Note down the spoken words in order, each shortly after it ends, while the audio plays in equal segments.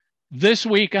This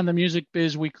week on the Music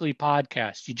Biz Weekly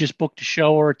podcast, you just booked a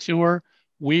show or a tour.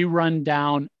 We run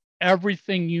down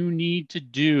everything you need to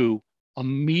do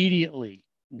immediately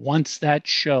once that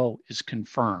show is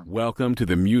confirmed. Welcome to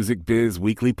the Music Biz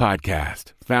Weekly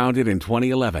podcast, founded in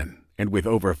 2011 and with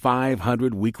over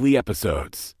 500 weekly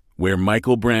episodes, where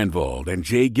Michael Brandvold and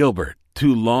Jay Gilbert,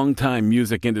 two longtime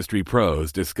music industry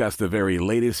pros, discuss the very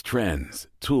latest trends,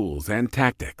 tools, and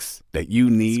tactics that you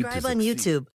need Subscribe to on succeed.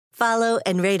 YouTube. Follow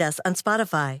and rate us on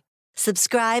Spotify.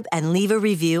 Subscribe and leave a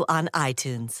review on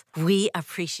iTunes. We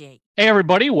appreciate. Hey,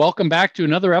 everybody, welcome back to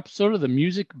another episode of the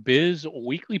Music Biz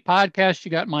Weekly podcast. You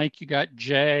got Mike, you got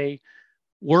Jay.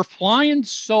 We're flying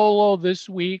solo this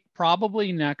week,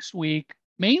 probably next week,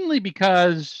 mainly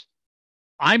because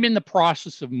I'm in the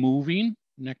process of moving.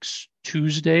 Next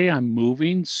Tuesday, I'm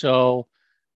moving. So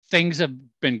things have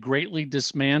been greatly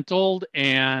dismantled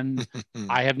and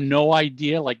I have no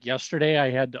idea. Like yesterday,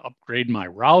 I had to upgrade my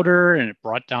router and it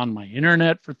brought down my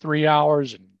internet for 3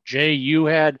 hours. And Jay, you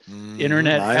had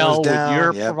internet Mine hell was with down.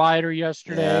 your Yep. provider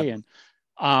yesterday. Yep.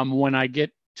 And when I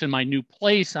get to my new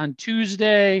place on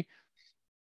Tuesday,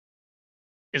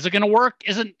 is it going to work?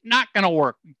 Is it not going to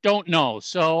work? Don't know.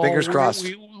 So Fingers crossed.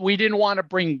 we didn't want to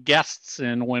bring guests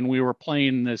in when we were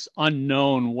playing this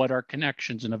unknown what our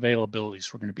connections and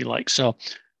availabilities were going to be like. So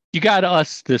you got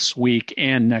us this week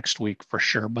and next week for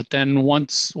sure. But then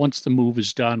once the move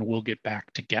is done, we'll get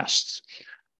back to guests.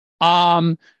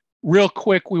 Real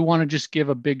quick, we want to just give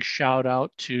a big shout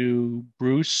out to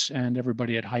Bruce and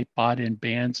everybody at Hypebot and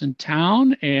Bands in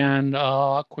Town, and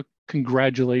quick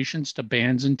congratulations to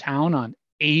Bands in Town on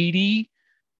 80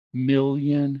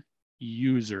 million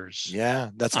users.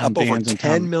 Yeah, that's on up over Bands in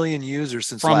 10 Town million users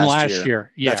since from last last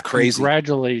year. Yeah, That's crazy.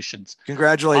 Congratulations.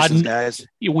 Congratulations, guys.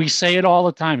 We say it all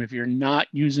the time. If you're not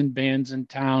using Bands in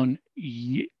Town,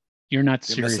 you're not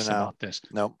You're serious missing out. about this.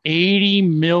 Nope. 80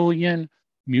 million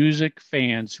music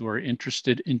fans who are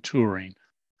interested in touring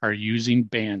are using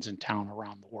Bands in Town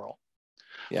around the world.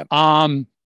 Yep. And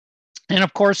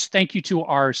of course, thank you to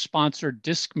our sponsor,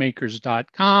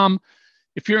 discmakers.com.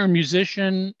 If you're a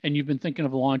musician and you've been thinking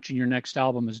of launching your next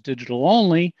album as digital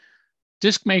only,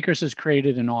 Discmakers has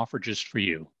created an offer just for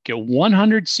you. Get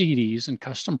 100 CDs and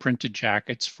custom printed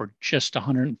jackets for just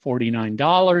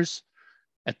 $149.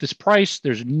 At this price,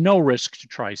 there's no risk to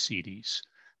try CDs.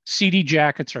 CD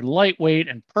jackets are lightweight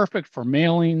and perfect for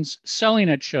mailings, selling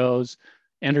at shows,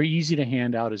 and are easy to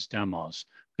hand out as demos.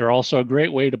 They're also a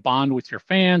great way to bond with your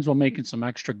fans while making some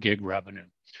extra gig revenue.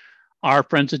 Our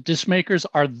friends at Discmakers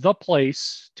are the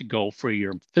place to go for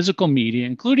your physical media,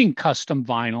 including custom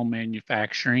vinyl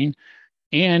manufacturing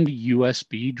and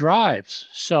USB drives.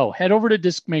 So head over to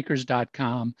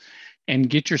discmakers.com and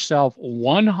get yourself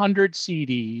 100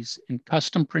 CDs and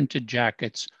custom printed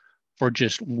jackets for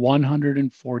just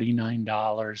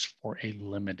 $149 for a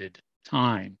limited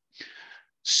time.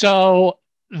 So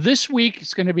this week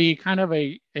is going to be kind of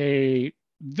a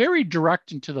very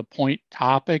direct and to the point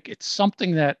topic. It's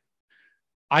something that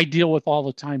I deal with all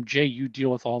the time. Jay, you deal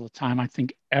with all the time. I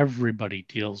think everybody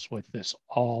deals with this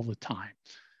all the time.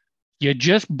 You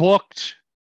just booked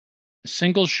a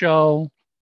single show,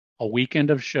 a weekend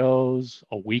of shows,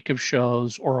 a week of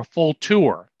shows, or a full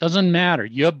tour. Doesn't matter.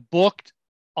 You booked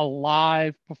a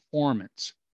live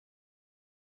performance.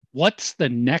 What's the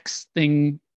next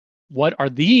thing? What are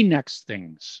the next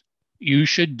things you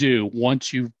should do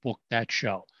once you've booked that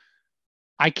show?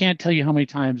 I can't tell you how many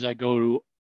times I go to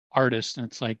artists and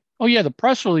it's like, oh yeah, the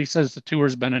press release says the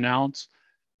tour's been announced,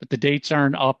 but the dates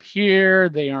aren't up here,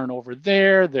 they aren't over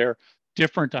there, they're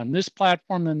different on this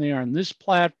platform than they are on this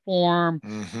platform.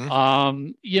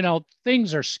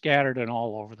 Things are scattered and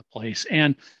all over the place.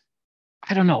 And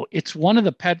I don't know, it's one of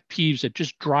the pet peeves that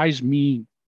just drives me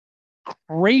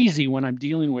crazy when I'm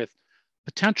dealing with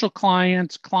potential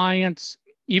clients,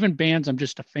 even bands I'm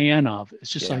just a fan of.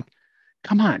 It's just like,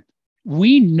 come on,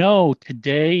 we know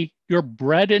today your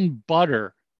bread and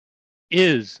butter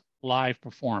is live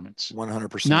performance.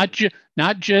 100%.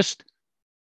 Not just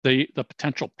the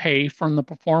potential pay from the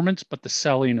performance, but the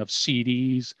selling of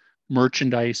CDs,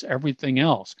 merchandise, everything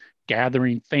else,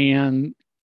 gathering fan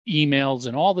emails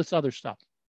and all this other stuff.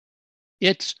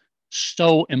 It's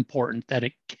so important that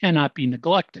it cannot be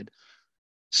neglected.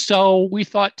 So we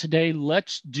thought today,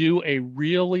 let's do a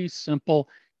really simple,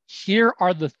 here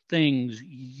are the things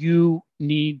you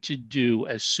need to do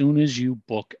as soon as you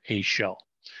book a show.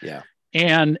 Yeah.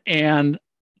 And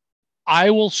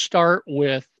I will start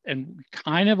with, and we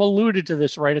kind of alluded to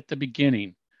this right at the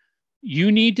beginning,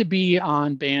 you need to be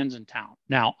on Bands in Town.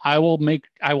 Now, I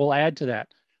will add to that.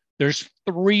 There's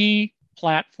 3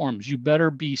 platforms you better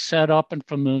be set up and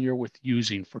familiar with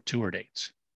using for tour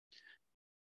dates.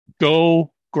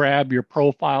 go grab your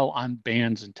profile on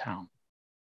Bands in Town.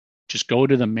 Just go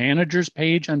to the manager's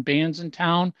page on Bands in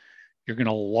Town. You're going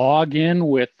to log in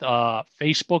with a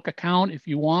Facebook account if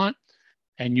you want,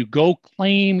 and you go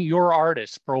claim your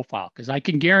artist profile, because I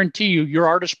can guarantee you your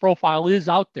artist profile is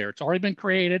out there. It's already been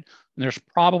created, and there's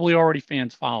probably already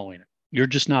fans following it. You're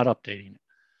just not updating it.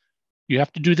 You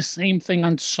have to do the same thing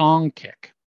on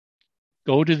Songkick.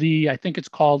 Go to I think it's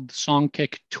called the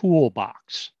Songkick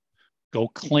Toolbox. Go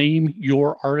claim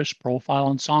your artist profile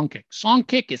on Songkick.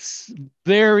 Songkick is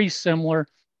very similar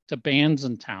to Bands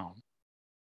in Town.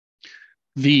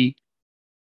 The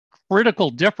critical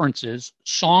difference is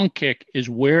Songkick is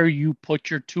where you put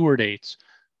your tour dates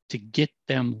to get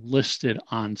them listed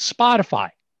on Spotify.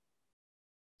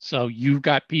 So you've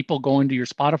got people going to your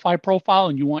Spotify profile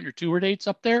and you want your tour dates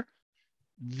up there.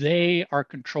 They are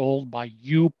controlled by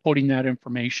you putting that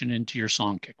information into your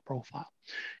Songkick profile.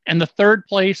 And the third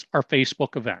place are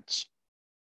Facebook events.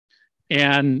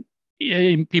 And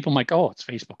people might go, oh, it's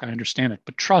Facebook. I understand it.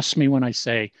 But trust me when I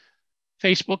say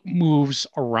Facebook moves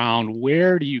around.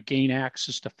 Where do you gain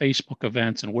access to Facebook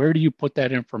events and where do you put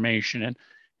that information? And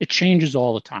it changes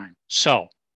all the time. So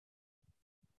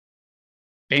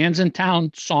Bands in Town,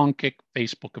 Songkick,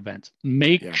 Facebook events.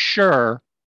 Make sure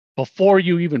before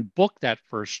you even book that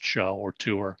first show or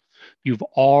tour, you've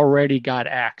already got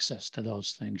access to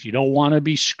those things. You don't want to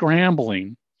be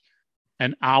scrambling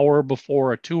an hour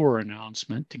before a tour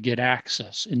announcement to get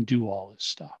access and do all this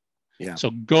stuff. Yeah. So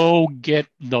go get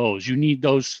those. You need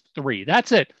those three.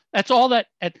 That's it. That's all that.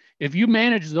 If you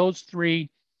manage those three,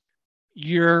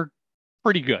 you're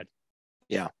pretty good.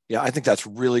 Yeah. Yeah. I think that's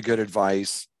really good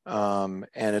advice. And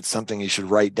it's something you should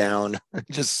write down.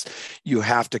 Just, you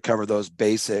have to cover those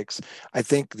basics. I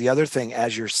think the other thing,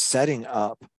 as you're setting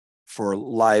up for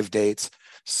live dates,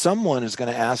 someone is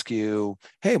going to ask you,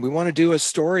 hey, we want to do a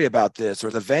story about this, or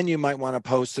the venue might want to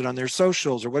post it on their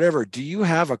socials or whatever. Do you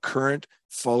have a current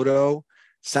photo?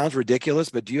 Sounds ridiculous,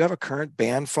 but do you have a current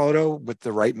band photo with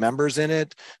the right members in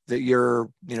it that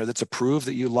that's approved,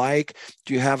 that you like?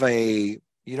 Do you have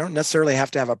you don't necessarily have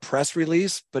to have a press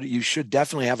release, but you should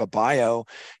definitely have a bio.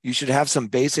 You should have some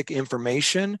basic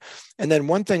information. And then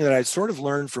one thing that I sort of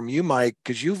learned from you, Mike,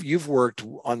 because you've worked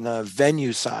on the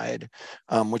venue side,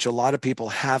 which a lot of people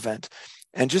haven't,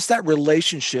 and just that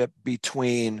relationship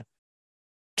between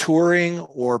touring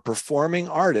or performing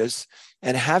artists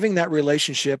and having that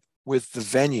relationship with the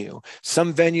venue.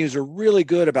 Some venues are really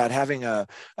good about having a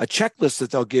checklist that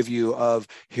they'll give you of,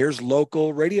 here's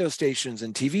local radio stations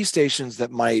and TV stations that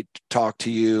might talk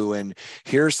to you, and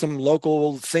here's some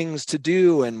local things to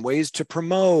do and ways to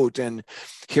promote, and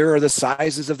here are the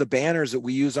sizes of the banners that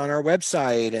we use on our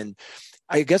website. And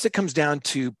I guess it comes down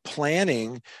to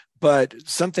planning. But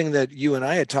something that you and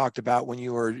I had talked about when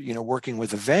you were, working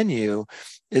with a venue,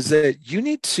 is that you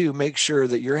need to make sure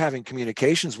that you're having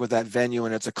communications with that venue,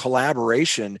 and it's a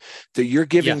collaboration, that you're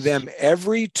giving them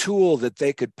every tool that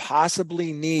they could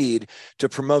possibly need to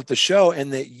promote the show,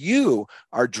 and that you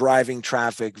are driving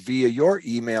traffic via your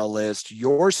email list,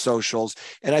 your socials.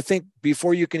 And I think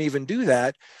before you can even do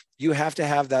that, you have to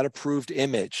have that approved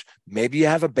image. Maybe you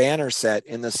have a banner set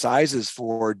in the sizes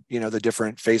for, the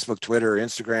different Facebook, Twitter,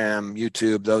 Instagram,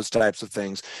 YouTube, those types of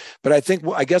things. But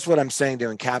I guess what I'm saying to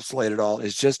encapsulate it all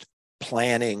is just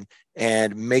planning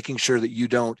and making sure that you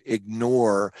don't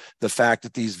ignore the fact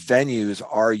that these venues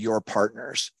are your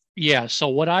partners. Yeah. So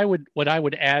what I would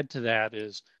add to that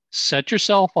is set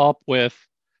yourself up with,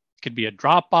 it could be a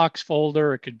Dropbox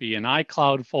folder, it could be an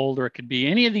iCloud folder, it could be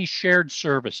any of these shared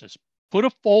services. Put a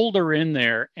folder in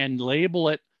there and label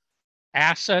it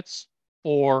assets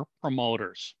for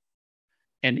promoters.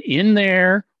 And in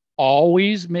there,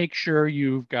 always make sure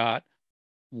you've got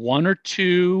one or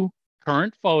two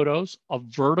current photos, a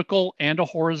vertical and a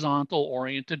horizontal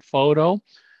oriented photo,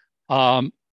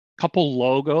 couple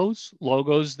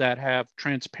logos that have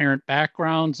transparent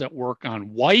backgrounds that work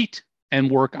on white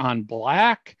and work on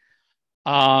black,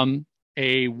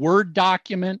 a Word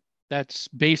document that's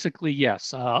basically,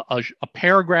 a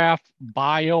paragraph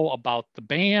bio about the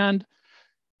band,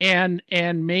 and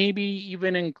maybe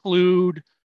even include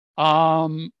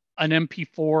an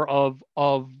MP4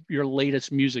 of your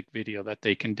latest music video that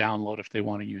they can download if they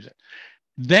want to use it.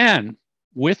 Then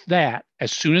with that,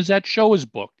 as soon as that show is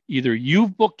booked, either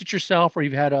you've booked it yourself or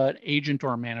you've had an agent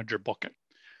or a manager book it,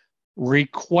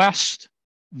 request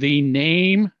the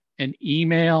name and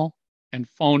email and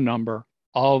phone number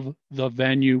of the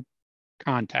venue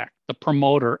contact, the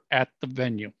promoter at the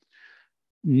venue.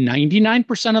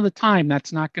 99% of the time,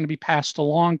 that's not going to be passed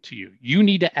along to you. You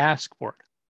need to ask for it.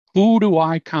 Who do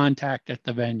I contact at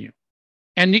the venue?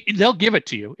 And they'll give it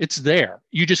to you. It's there.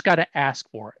 You just got to ask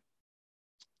for it.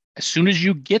 as soon as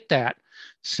you get that,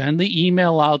 send the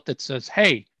email out that says,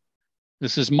 hey,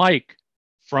 this is Mike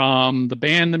from the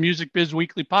band, the Music Biz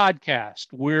Weekly Podcast.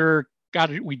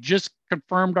 We just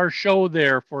confirmed our show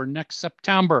there for next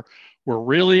September. We're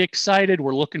really excited.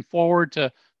 We're looking forward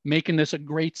to making this a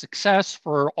great success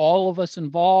for all of us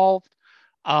involved.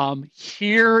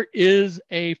 Here is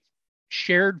a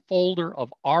shared folder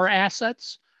of our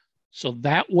assets. So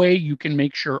that way you can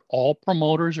make sure all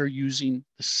promoters are using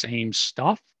the same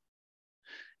stuff.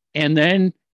 And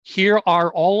then here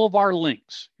are all of our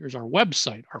links. Here's our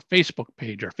website, our Facebook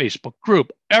page, our Facebook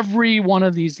group, every one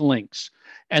of these links.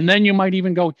 And then you might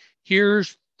even go,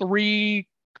 here's 3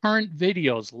 current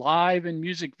videos, live and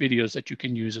music videos that you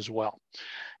can use as well.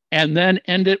 And then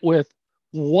end it with,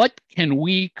 what can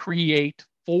we create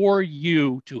for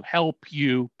you to help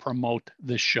you promote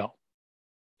this show?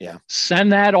 Yeah.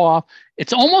 Send that off.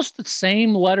 It's almost the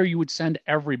same letter you would send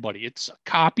everybody. It's a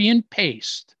copy and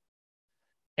paste.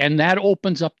 And that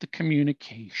opens up the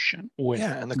communication with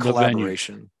and the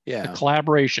collaboration. The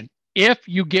collaboration. If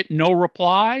you get no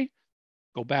reply,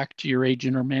 go back to your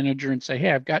agent or manager and say,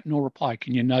 hey, I've got no reply.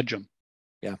 Can you nudge them?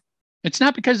 Yeah. It's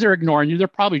not because they're ignoring you. They're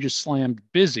probably just slammed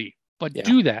busy. But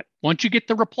do that. Once you get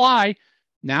the reply,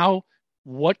 now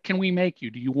what can we make you?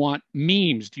 Do you want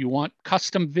memes? Do you want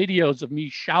custom videos of me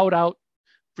shout out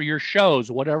for your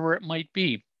shows, whatever it might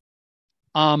be?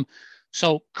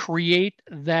 So create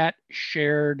that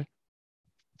shared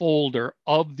folder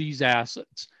of these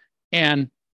assets and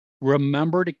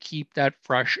remember to keep that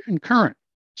fresh and current.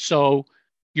 So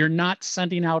you're not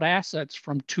sending out assets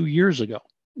from 2 years ago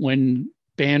when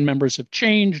band members have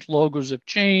changed, logos have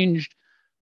changed,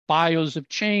 bios have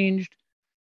changed.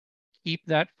 Keep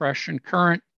that fresh and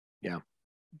current. Yeah.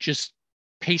 Just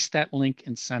paste that link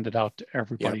and send it out to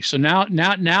everybody. Yep. So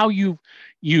now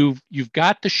you've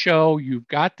got the show, you've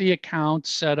got the account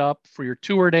set up for your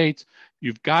tour dates,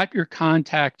 you've got your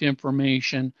contact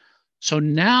information. So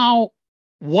now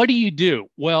what do you do?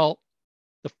 Well,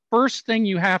 the first thing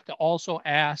you have to also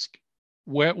ask,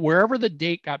 wherever the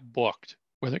date got booked,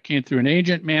 whether it came through an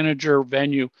agent, manager,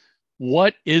 venue,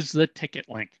 what is the ticket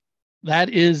link? That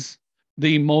is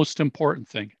the most important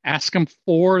thing. Ask them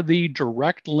for the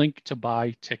direct link to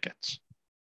buy tickets.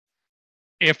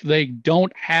 If they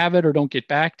don't have it or don't get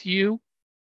back to you,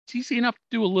 it's easy enough to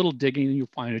do a little digging and you'll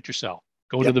find it yourself.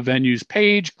 Go to the venue's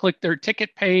page, click their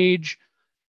ticket page,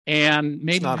 and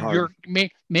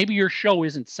maybe your show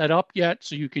isn't set up yet,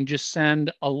 so you can just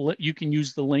you can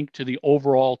use the link to the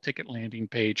overall ticket landing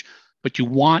page. But you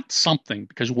want something,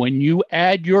 because when you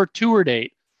add your tour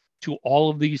date to all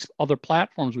of these other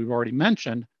platforms we've already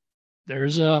mentioned,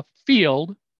 there's a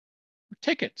field for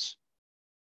tickets.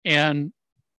 And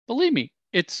believe me,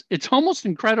 it's almost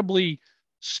incredibly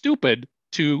stupid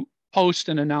to post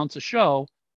and announce a show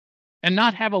and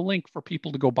not have a link for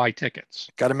people to go buy tickets.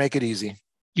 Got to make it easy.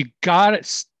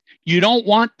 You don't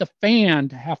want the fan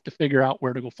to have to figure out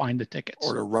where to go find the tickets.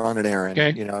 Or to run an errand.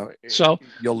 Okay. So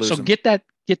you'll lose them. Get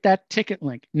that ticket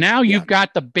link. Now you've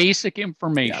got the basic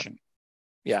information.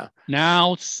 Yeah.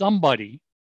 Now somebody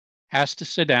has to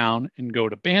sit down and go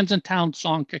to Bands in Town,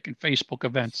 Songkick, and Facebook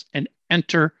events and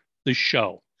enter the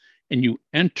show. And you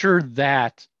enter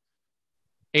that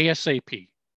ASAP,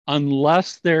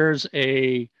 unless there's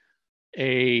a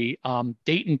date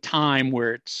and time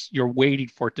where you're waiting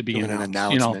for it to be announced. An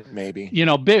announcement, maybe.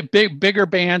 Bigger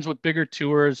bands with bigger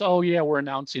tours. Oh yeah, we're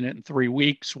announcing it in 3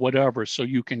 weeks, whatever. So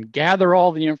you can gather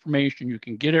all the information, you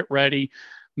can get it ready.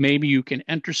 Maybe you can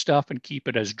enter stuff and keep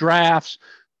it as drafts,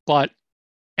 but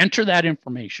enter that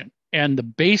information. And the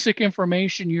basic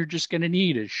information you're just going to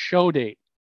need is show date,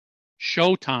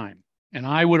 show time. And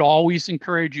I would always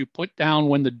encourage you, put down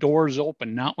when the doors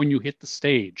open, not when you hit the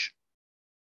stage.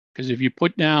 Because if you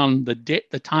put down the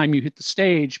time you hit the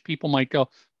stage, people might go,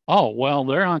 oh, well,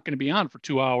 they're not going to be on for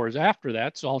 2 hours after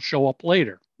that, so I'll show up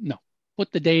later. No,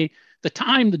 put the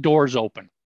time the doors open.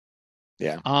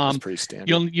 Yeah, that's pretty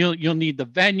standard. You'll need the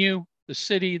venue, the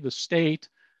city, the state,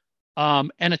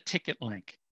 and a ticket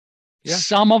link. Yeah.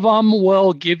 Some of them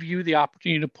will give you the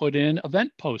opportunity to put in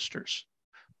event posters,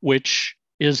 which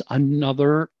is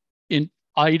another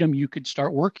item you could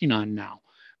start working on now.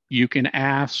 You can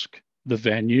ask the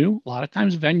venue. A lot of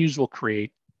times venues will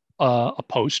create a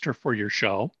poster for your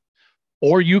show,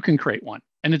 or you can create one.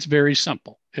 And it's very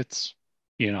simple. It's,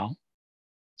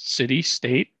 city,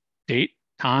 state, date,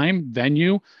 time,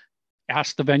 venue.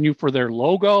 Ask the venue for their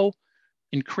logo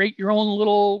and create your own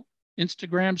little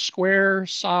Instagram square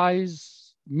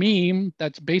size meme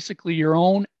that's basically your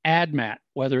own ad mat,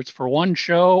 whether it's for one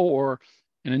show or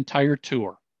an entire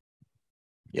tour.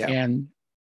 Yeah. And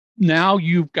now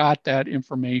you've got that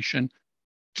information.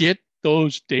 Get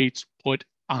those dates put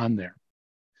on there.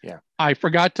 Yeah. I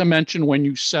forgot to mention, when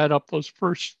you set up those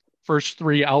first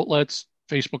three outlets,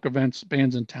 Facebook events,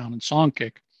 Bands in Town, and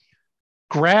Songkick,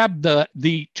 grab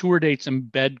the tour dates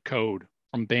embed code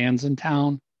from Bands in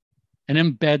Town and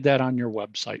embed that on your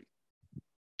website.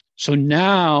 So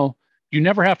now you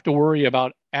never have to worry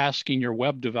about asking your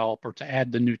web developer to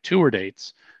add the new tour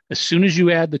dates. As soon as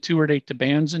you add the tour date to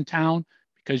Bands in Town,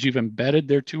 because you've embedded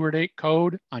their tour date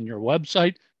code on your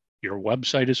website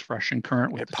is fresh and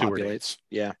current with it the tour date. populates.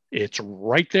 Yeah. It's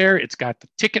right there. It's got the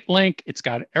ticket link. It's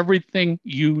got everything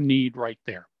you need right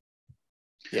there.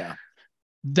 Yeah.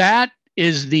 That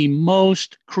is the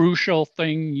most crucial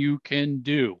thing you can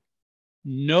do.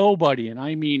 Nobody, and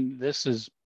I mean this is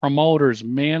promoters,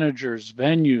 managers,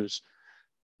 venues,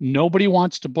 nobody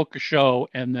wants to book a show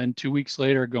and then 2 weeks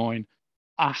later going,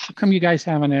 how come you guys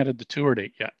haven't added the tour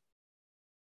date yet?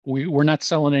 We're not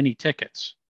selling any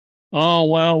tickets. Oh,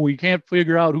 well, we can't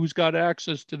figure out who's got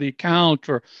access to the account,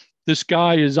 or this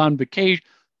guy is on vacation.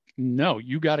 No,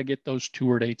 you got to get those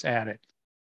tour dates added.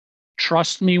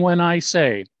 Trust me when I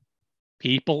say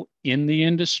people in the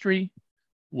industry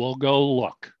will go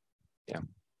look. Yeah.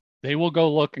 They will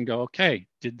go look and go, okay,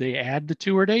 did they add the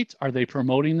tour dates? Are they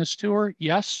promoting this tour?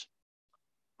 Yes.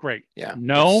 Great. Yeah.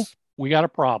 No, we got a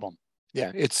problem.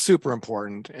 Yeah, it's super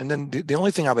important. And then the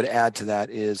only thing I would add to that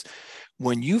is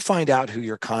when you find out who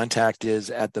your contact is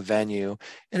at the venue,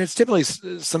 and it's typically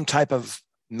some type of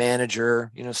manager,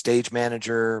 stage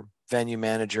manager, venue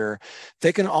manager,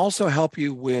 they can also help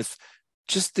you with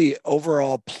just the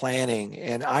overall planning.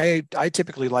 And I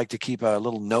typically like to keep a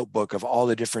little notebook of all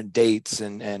the different dates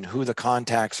and who the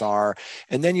contacts are.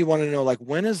 And then you want to know, like,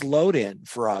 when is load in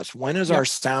for us? When is our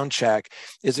sound check?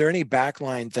 Is there any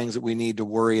backline things that we need to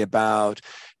worry about?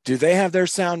 Do they have their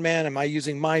sound man? Am I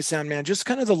using my sound man? Just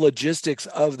kind of the logistics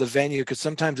of the venue, because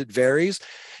sometimes it varies.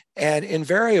 And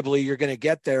invariably, you're going to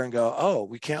get there and go, oh,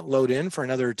 we can't load in for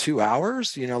another 2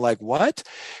 hours? Like what?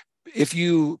 If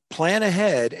you plan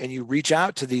ahead and you reach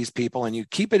out to these people and you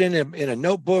keep it in a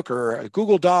notebook or a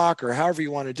Google Doc or however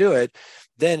you want to do it,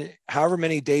 then however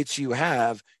many dates you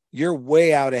have, you're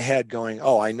way out ahead going,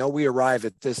 oh, I know we arrive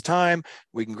at this time.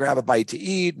 We can grab a bite to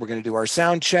eat. We're going to do our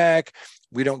sound check.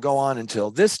 We don't go on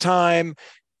until this time.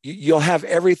 You'll have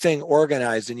everything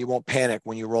organized and you won't panic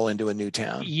when you roll into a new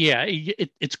town. Yeah,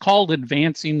 it's called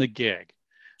advancing the gig.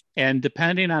 And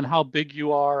depending on how big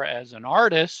you are as an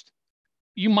artist,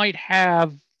 you might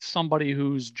have somebody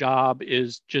whose job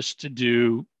is just to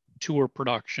do tour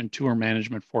production, tour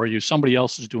management for you. Somebody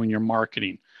else is doing your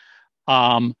marketing.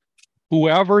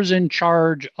 Whoever's in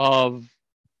charge of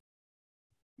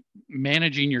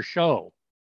managing your show,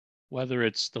 whether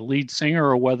it's the lead singer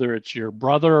or whether it's your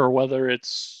brother or whether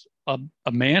it's a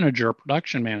manager, a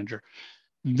production manager,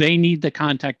 they need the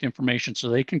contact information so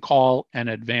they can call and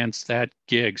advance that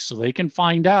gig, so they can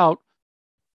find out,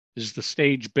 is the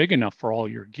stage big enough for all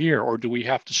your gear, or do we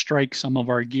have to strike some of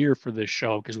our gear for this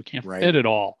show because we can't fit it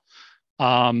all?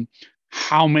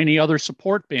 How many other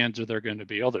support bands are there going to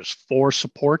be? Oh, there's 4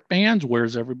 support bands.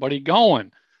 Where's everybody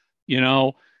going?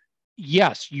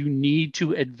 Yes, you need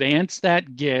to advance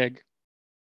that gig,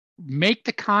 make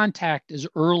the contact as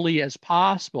early as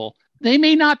possible. They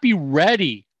may not be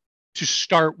ready to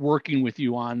start working with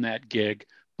you on that gig,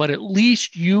 but at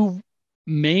least you've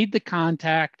made the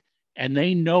contact and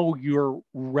they know you're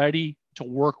ready to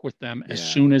work with them as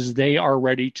soon as they are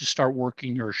ready to start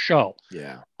working your show.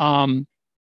 Yeah.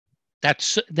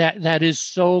 That is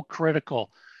so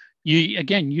critical. You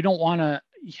don't want to,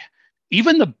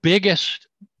 even the biggest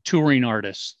touring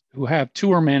artists who have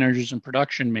tour managers and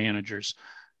production managers,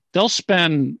 they'll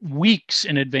spend weeks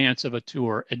in advance of a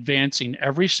tour advancing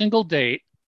every single date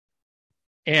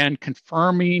and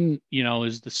confirming,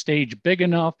 is the stage big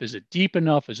enough? Is it deep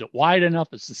enough? Is it wide enough?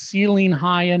 Is the ceiling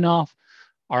high enough?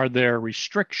 Are there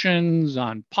restrictions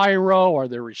on pyro? Are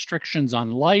there restrictions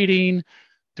on lighting?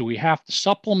 Do we have to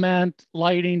supplement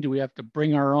lighting? Do we have to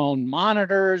bring our own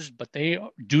monitors? But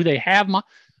do they have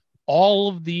all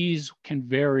of these can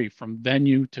vary from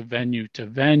venue to venue to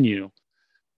venue.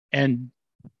 And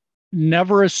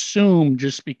never assume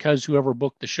just because whoever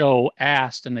booked the show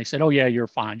asked and they said, oh yeah, you're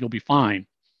fine, you'll be fine.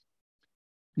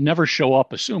 Never show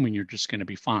up assuming you're just going to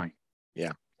be fine.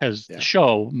 Yeah. Because the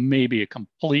show may be a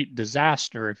complete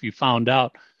disaster if you found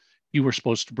out you were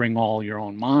supposed to bring all your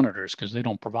own monitors, because they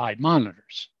don't provide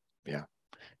monitors. Yeah.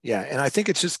 Yeah. And I think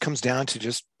it just comes down to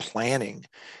just planning.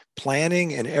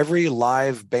 And every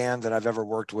live band that I've ever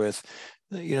worked with,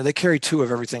 they carry 2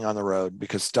 of everything on the road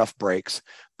because stuff breaks.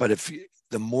 But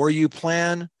the more you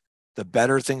plan, the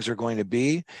better things are going to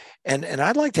be. And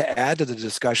I'd like to add to the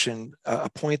discussion a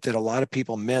point that a lot of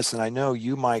people miss. And I know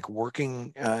you, Mike,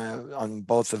 working on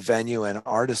both the venue and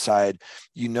artist side,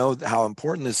 you know how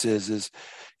important this is,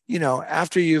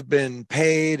 after you've been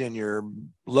paid and you're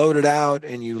loaded out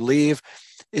and you leave,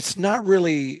 it's not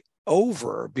really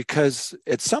over, because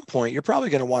at some point you're probably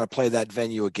going to want to play that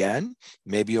venue again.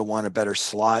 Maybe you'll want a better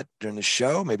slot during the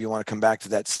show. Maybe you want to come back to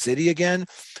that city again.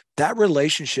 That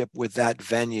relationship with that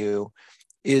venue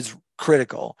is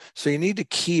critical. So you need to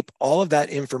keep all of that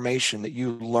information that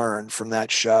you learned from that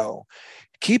show,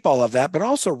 keep all of that, but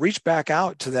also reach back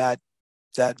out to that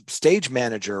stage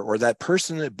manager or that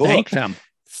person that booked.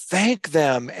 Thank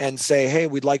them and say, hey,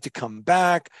 we'd like to come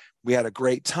back. We had a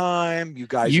great time. You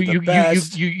guys are the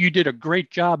best. You did a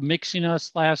great job mixing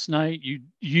us last night.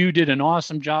 You did an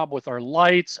awesome job with our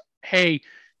lights. Hey,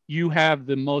 you have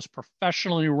the most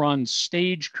professionally run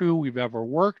stage crew we've ever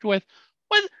worked with.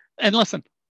 And listen,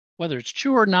 whether it's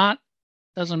true or not,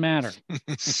 doesn't matter.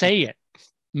 Say it.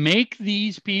 Make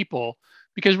these people,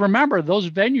 because remember, those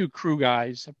venue crew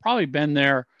guys have probably been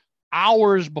there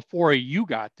hours before you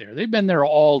got there. They've been there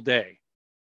all day.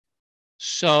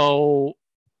 So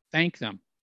thank them,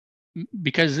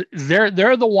 because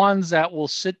they're the ones that will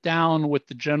sit down with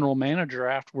the general manager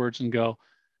afterwards and go,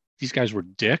 these guys were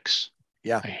dicks.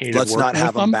 Yeah. I hated Let's not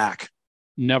have them back.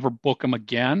 Never book them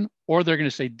again. Or they're going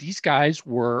to say, these guys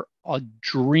were a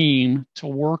dream to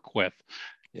work with.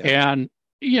 Yeah. And,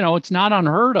 it's not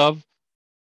unheard of.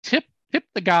 Tip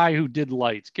the guy who did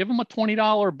lights. Give him a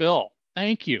 $20 bill.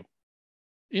 Thank you.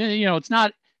 It's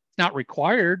not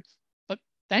required, but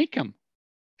thank him.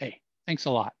 Hey, thanks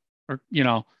a lot. Or,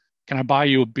 can I buy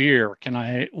you a beer? Can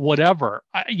I, whatever,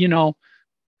 go it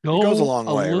goes a long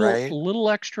way, right? A little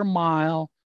extra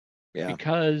mile. Yeah.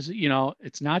 Because,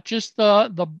 it's not just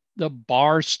the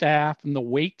bar staff and the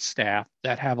wait staff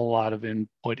that have a lot of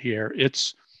input here.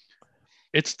 It's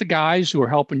the guys who are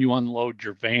helping you unload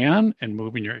your van and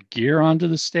moving your gear onto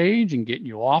the stage and getting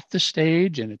you off the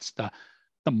stage. And it's the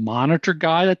monitor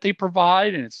guy that they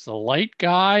provide, and it's the light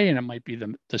guy, and it might be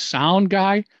the sound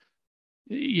guy.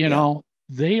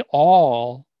 They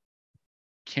all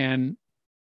can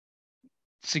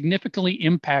significantly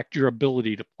impact your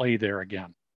ability to play there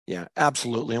again. Yeah,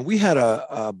 absolutely. And we had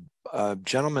a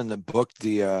gentleman that booked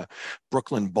the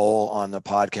Brooklyn Bowl on the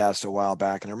podcast a while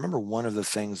back. And I remember one of the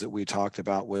things that we talked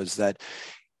about was that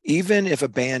even if a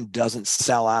band doesn't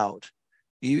sell out,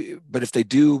 but if they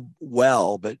do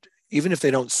well, but even if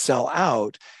they don't sell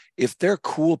out, if they're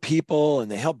cool people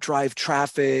and they help drive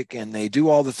traffic and they do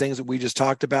all the things that we just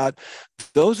talked about,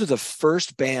 those are the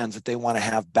first bands that they want to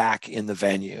have back in the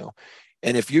venue.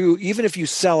 And even if you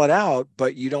sell it out,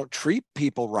 but you don't treat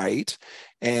people right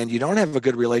and you don't have a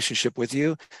good relationship with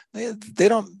you, they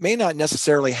may not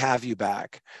necessarily have you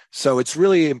back. So it's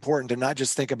really important to not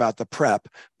just think about the prep,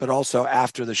 but also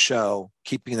after the show,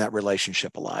 keeping that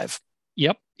relationship alive.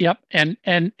 Yep.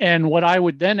 And what I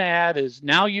would then add is,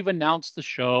 now you've announced the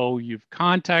show, you've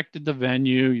contacted the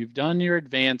venue, you've done your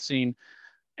advancing,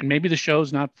 and maybe the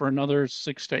show's not for another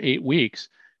 6 to 8 weeks.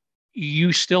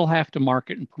 You still have to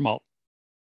market and promote.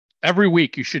 Every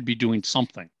week you should be doing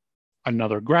something,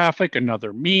 another graphic,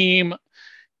 another meme,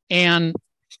 and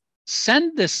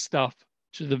send this stuff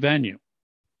to the venue.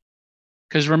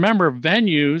 Because remember,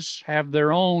 venues have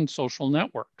their own social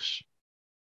networks.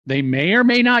 They may or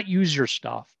may not use your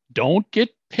stuff. Don't get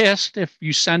pissed if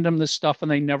you send them this stuff and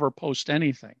they never post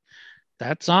anything.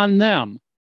 That's on them.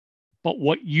 But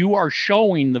what you are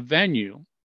showing the venue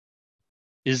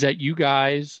is that you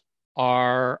guys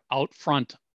are out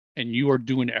front and you are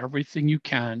doing everything you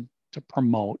can to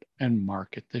promote and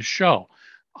market this show.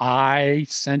 I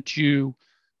sent you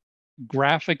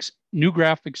graphics, new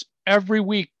graphics every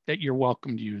week that you're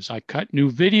welcome to use. I cut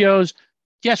new videos.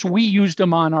 Yes, we used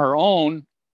them on our own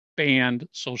band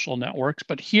social networks,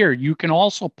 but here you can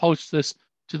also post this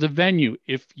to the venue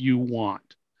if you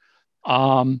want.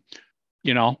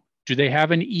 Do they have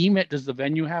an email? Does the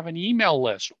venue have an email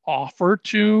list? Offer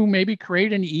to maybe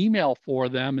create an email for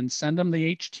them and send them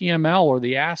the HTML or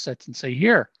the assets and say,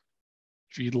 here,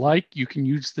 if you'd like, you can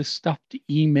use this stuff to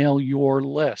email your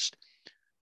list.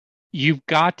 You've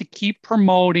got to keep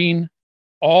promoting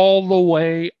all the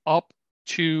way up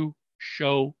to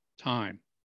show time.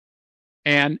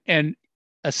 And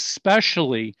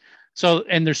especially,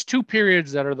 and there's 2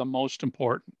 periods that are the most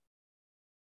important.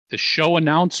 The show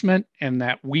announcement and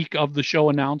that week of the show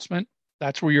announcement,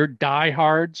 that's where your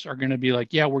diehards are going to be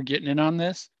like, yeah, we're getting in on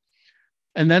this.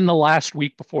 And then the last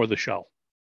week before the show.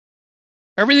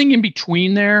 Everything in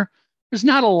between there's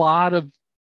not a lot of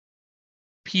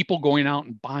people going out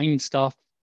and buying stuff,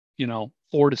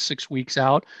 4 to 6 weeks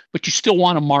out, but you still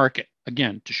want to market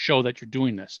again to show that you're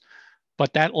doing this.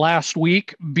 But that last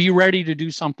week, be ready to do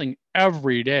something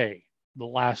every day the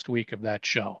last week of that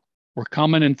show. We're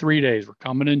coming in 3 days. We're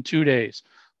coming in 2 days.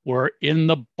 We're in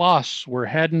the bus. We're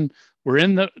in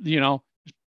the,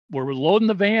 we're loading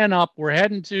the van up. We're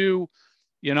heading to,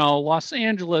 Los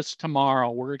Angeles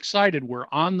tomorrow. We're excited. We're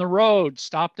on the road,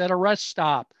 stopped at a rest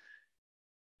stop.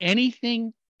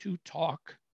 Anything to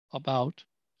talk about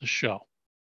the show,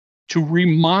 to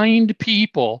remind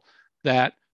people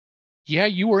that, yeah,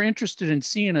 you were interested in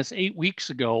seeing us 8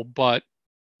 weeks ago, but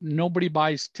nobody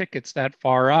buys tickets that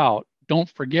far out. Don't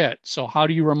forget. So how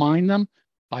do you remind them?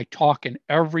 By talking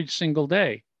every single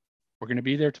day. We're going to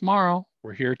be there tomorrow.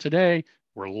 We're here today.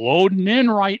 We're loading in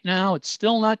right now. It's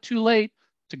still not too late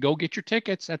to go get your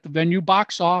tickets at the venue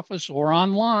box office or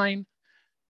online.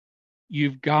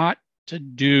 You've got to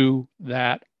do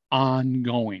that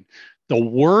ongoing. The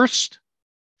worst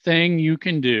thing you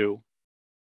can do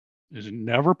is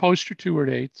never post your tour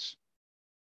dates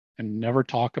and never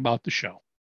talk about the show.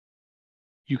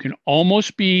 You can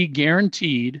almost be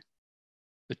guaranteed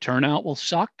the turnout will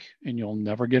suck and you'll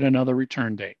never get another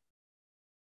return date.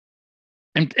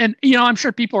 And I'm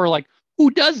sure people are like,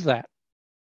 who does that?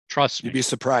 Trust me. You'd be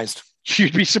surprised.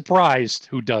 You'd be surprised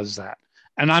who does that.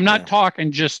 And I'm not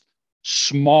talking just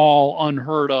small,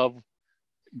 unheard of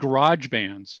garage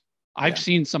bands. I've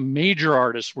seen some major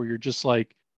artists where you're just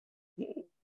like,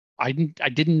 I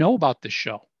didn't know about this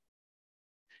show.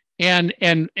 And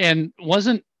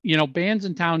wasn't, Bands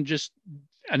in Town just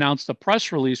announced a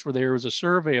press release where there was a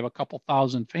survey of a couple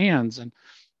thousand fans. And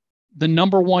the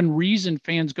number one reason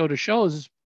fans go to shows is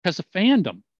because of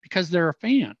fandom, because they're a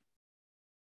fan.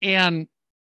 And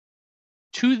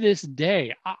to this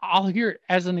day, I'll hear it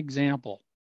as an example,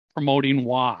 promoting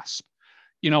WASP.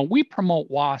 We promote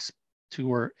WASP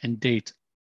tour and dates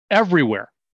everywhere.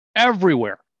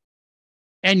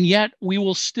 And yet we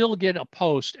will still get a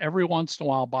post every once in a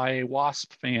while by a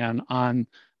WASP fan on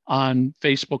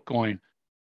Facebook going,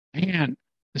 man,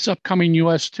 this upcoming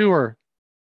US tour,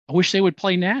 I wish they would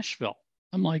play Nashville.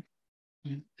 I'm like,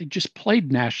 they just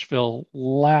played Nashville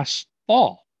last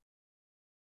fall.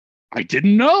 I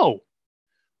didn't know.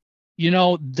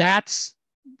 That's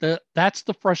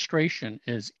the frustration,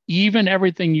 is even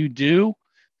everything you do,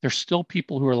 there's still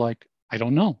people who are like, I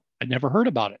don't know. I never heard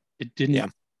about it. It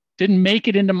didn't make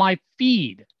it into my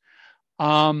feed.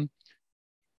 That's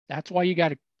why you got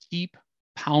to keep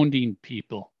pounding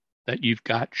people that you've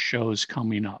got shows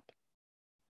coming up.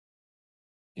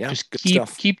 Yeah, just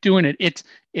keep doing it.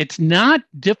 It's not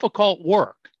difficult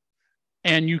work.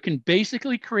 And you can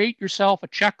basically create yourself a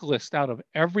checklist out of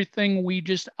everything we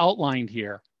just outlined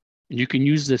here. And you can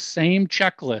use the same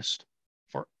checklist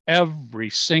for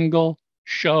every single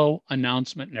show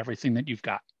announcement and everything that you've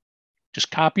got.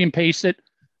 Just copy and paste it,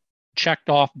 checked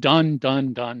off, done.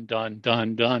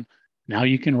 Now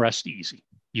you can rest easy.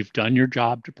 You've done your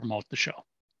job to promote the show.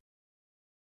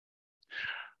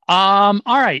 All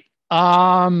right.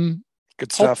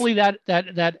 Good stuff. Hopefully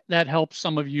that helps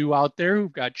some of you out there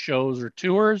who've got shows or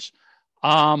tours.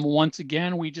 Once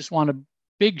again, we just want a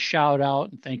big shout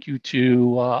out and thank you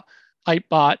to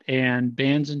Hypebot and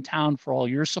Bands in Town for all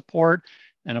your support.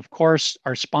 And of course,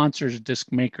 our sponsors,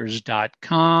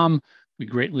 discmakers.com. We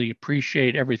greatly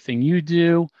appreciate everything you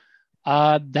do.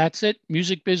 That's it.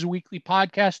 Music Biz Weekly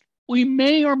Podcast. We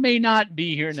may or may not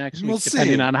be here next week,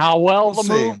 depending on how well the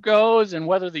move goes and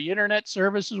whether the internet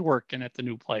service is working at the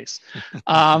new place.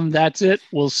 That's it.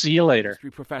 We'll see you later.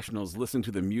 Industry professionals listen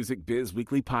to the Music Biz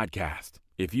Weekly Podcast.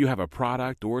 If you have a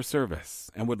product or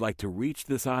service and would like to reach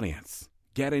this audience,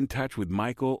 get in touch with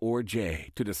Michael or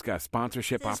Jay to discuss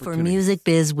sponsorship opportunities. For Music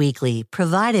Biz Weekly,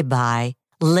 provided by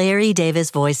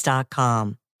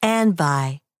LarryDavisVoice.com and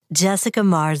by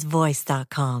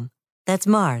JessicaMarsVoice.com. That's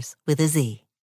Mars with a Z.